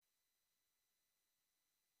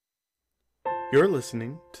You're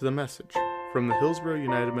listening to The Message from the Hillsboro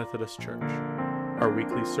United Methodist Church, our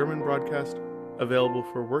weekly sermon broadcast available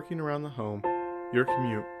for working around the home, your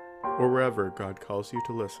commute, or wherever God calls you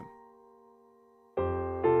to listen.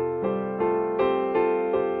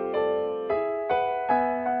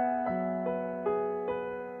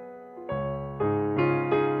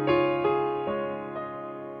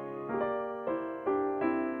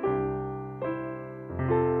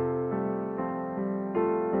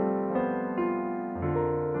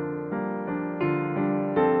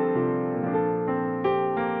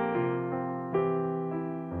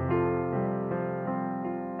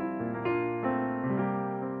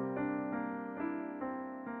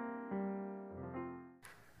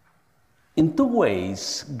 In two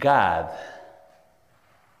ways, God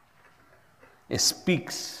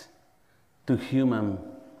speaks to human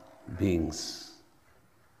beings.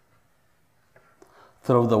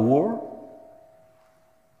 Through the word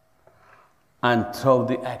and through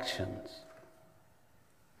the actions.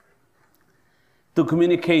 To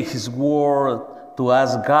communicate His word to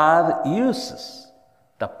us, God uses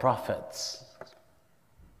the prophets.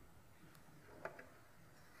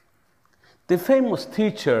 The famous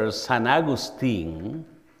teacher St. Augustine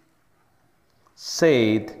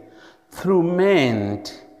said, through men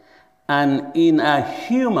and in a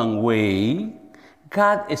human way,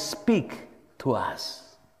 God speaks to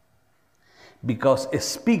us. Because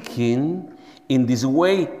speaking in this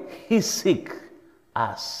way, He seeks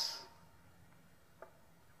us.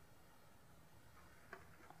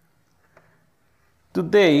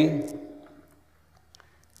 Today,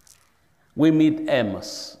 we meet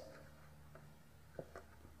Amos.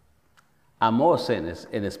 Amos en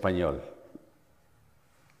español.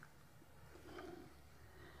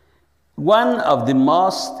 One of the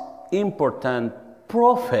most important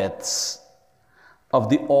prophets of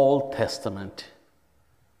the Old Testament.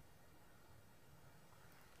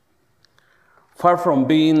 Far from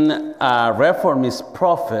being a reformist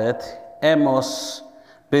prophet, Amos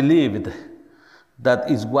believed that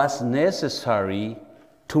it was necessary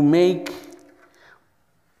to make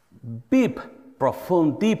deep,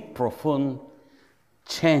 profound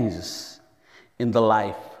changes in the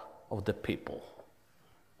life of the people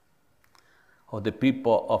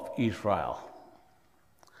of Israel,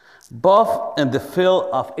 both in the field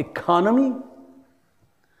of economy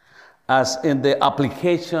as in the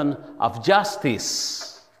application of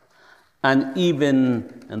justice and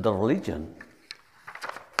even in the religion.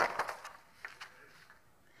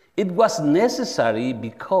 It was necessary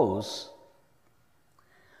because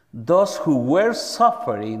those who were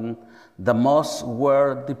suffering the most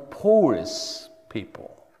were the poorest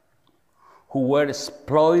people, who were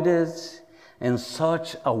exploited in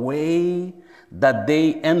such a way that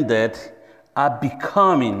they ended up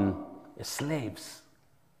becoming slaves.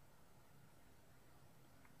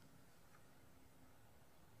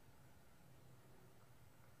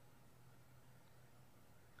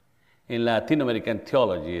 In Latin American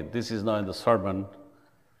theology, this is not in the sermon,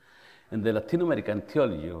 in the Latin American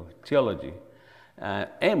theology,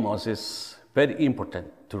 Amos is very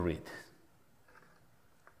important to read.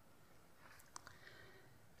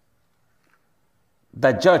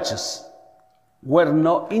 The judges were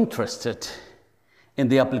not interested in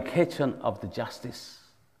the application of the justice,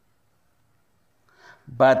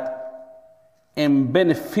 but in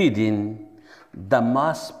benefiting the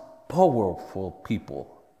most powerful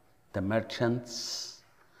people, the merchants,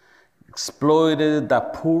 exploited the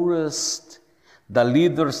poorest, the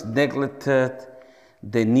leaders neglected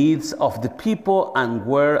the needs of the people and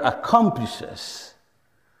were accomplices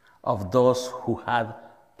of those who had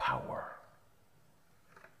power.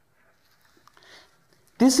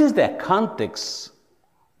 This is the context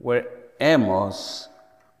where Amos,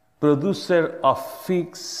 producer of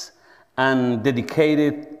figs and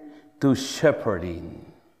dedicated to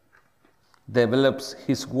shepherding, develops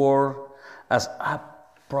his word as a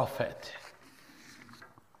prophet.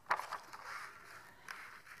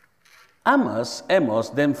 Amos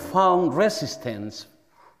then found resistance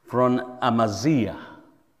from Amaziah.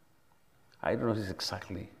 I don't know his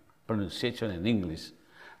exactly pronunciation in English,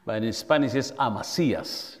 but in Spanish it's Amaziah,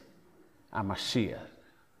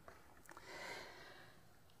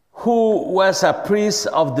 who was a priest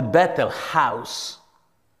of the Bethel house,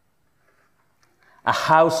 a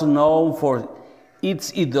house known for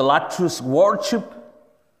its idolatrous worship.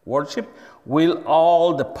 With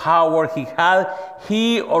all the power he had,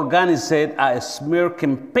 he organized a smear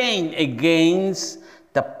campaign against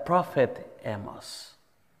the prophet Amos.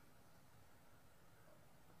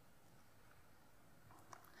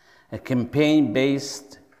 A campaign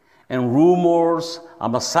based on rumors a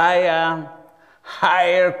Messiah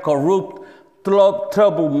hired corrupt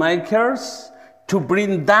troublemakers to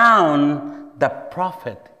bring down the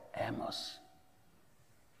prophet Amos.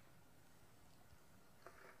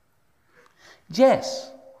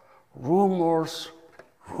 Yes, rumors,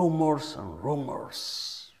 and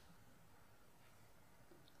rumors.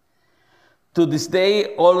 To this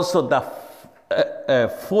day, also the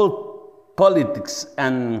full politics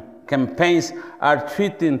and campaigns are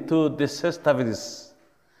treating to destabilize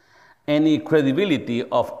any credibility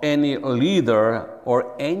of any leader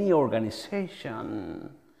or any organization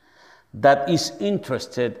that is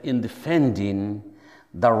interested in defending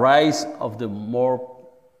the rights of the more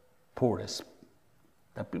poorest.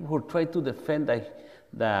 The people who try to defend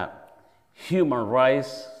the human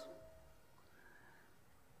rights.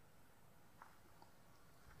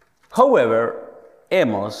 However,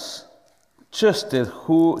 Amos trusted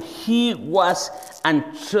who he was and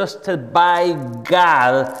trusted by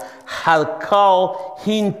God had called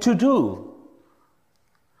him to do.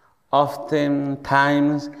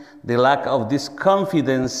 Oftentimes, the lack of this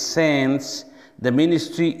confidence sends the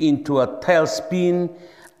ministry into a tailspin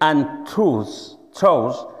and throws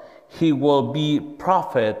he will be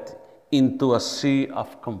prophet into a sea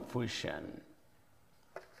of confusion.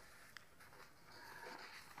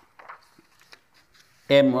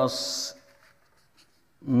 Amos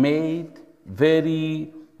made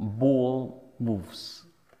very bold moves.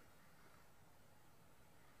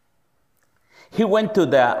 He went to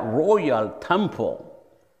the royal temple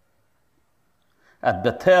at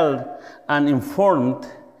Bethel and informed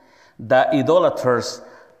the idolaters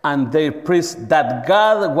and their priests that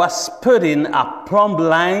God was putting a plumb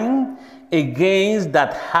line against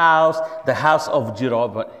that house, the house of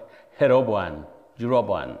Jeroboam,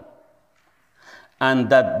 and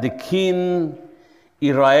that the king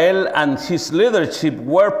Israel and his leadership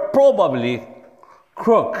were probably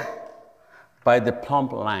crooked by the plumb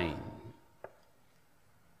line.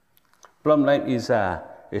 Plumb line is a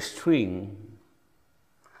string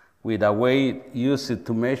with a weight used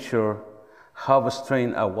to measure how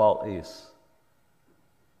straight a wall is.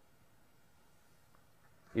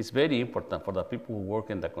 It's very important for the people who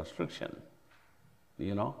work in the construction,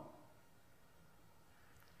 you know.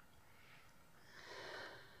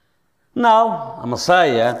 Now, a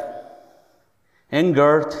Messiah,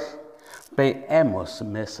 angered by Amos'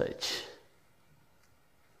 message,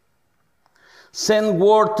 sent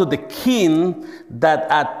word to the king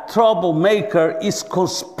that a troublemaker is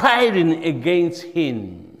conspiring against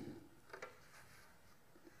him.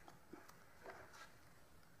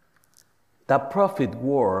 The prophet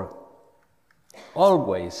word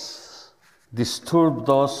always disturbs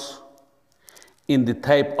those in the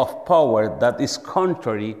type of power that is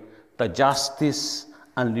contrary to justice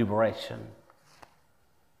and liberation.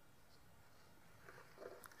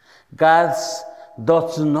 God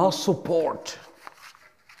does not support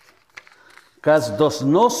the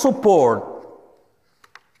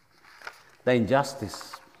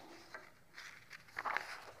injustice,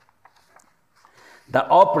 the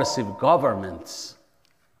oppressive governments,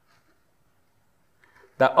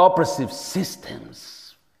 the oppressive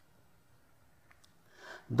systems.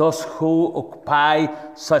 Those who occupy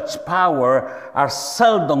such power are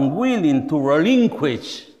seldom willing to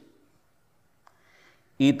relinquish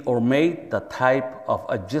it or make the type of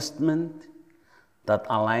adjustment that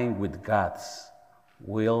align with God's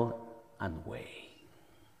will and way.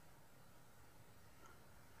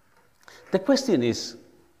 The question is,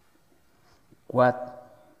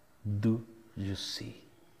 what do you see?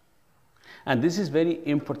 And this is a very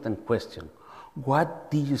important question. What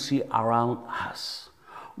do you see around us?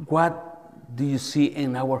 What do you see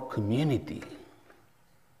in our community?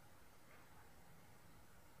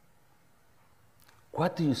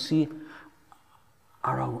 What do you see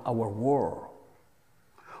around our world?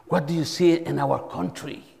 What do you see in our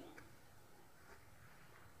country?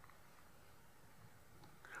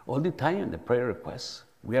 All the time in the prayer requests,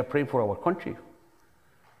 we are praying for our country.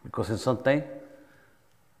 Because in some time,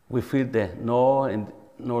 we feel that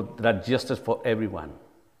that justice for everyone.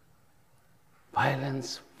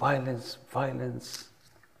 Violence, violence, violence.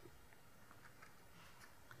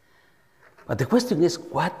 But the question is,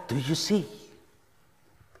 what do you see?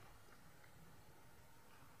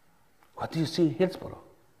 What do you see in Hillsboro?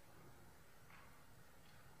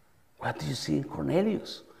 What do you see in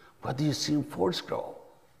Cornelius? What do you see in Forest Grove?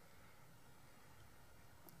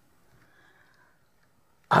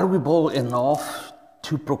 Are we bold enough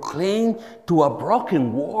to proclaim to a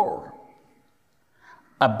broken world,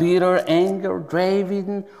 a bitter,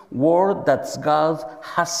 anger-driven world that God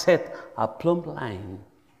has set a plumb line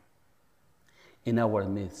in our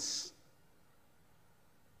midst?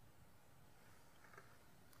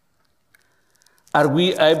 Are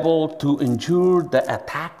we able to endure the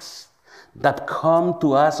attacks that come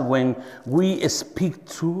to us when we speak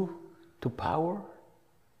truth to power?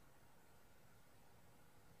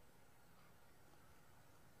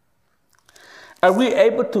 Are we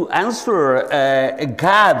able to answer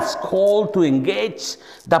God's call to engage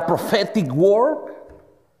the prophetic work?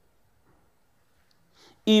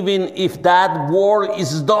 Even if that work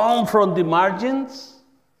is done from the margins?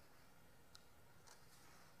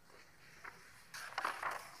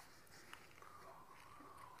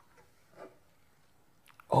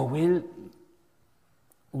 Or will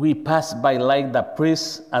we pass by like the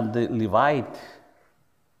priest and the Levite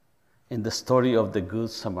in the story of the Good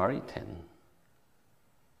Samaritan?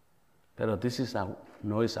 But this is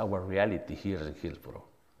our reality here in Hillsboro.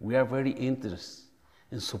 We are very interested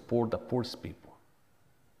in support the poor people.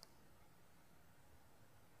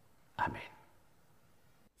 Amen.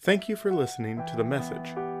 Thank you for listening to the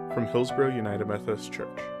message from Hillsboro United Methodist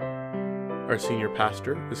Church. Our senior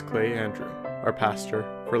pastor is Clay Andrew. Our pastor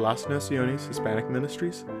for Las Naciones Hispanic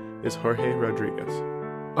Ministries is Jorge Rodriguez.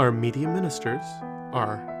 Our media ministers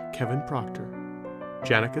are Kevin Proctor,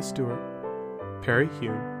 Janica Stewart, Perry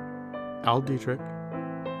Heun, Al Dietrich,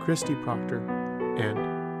 Christy Proctor,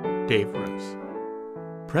 and Dave Rose.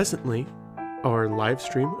 Presently, our live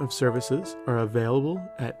stream of services are available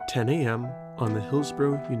at 10 a.m. on the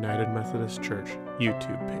Hillsboro United Methodist Church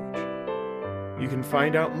YouTube page. You can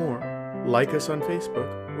find out more, like us on Facebook,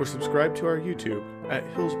 or subscribe to our YouTube at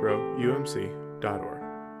hillsboroumc.org.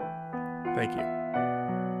 Thank you.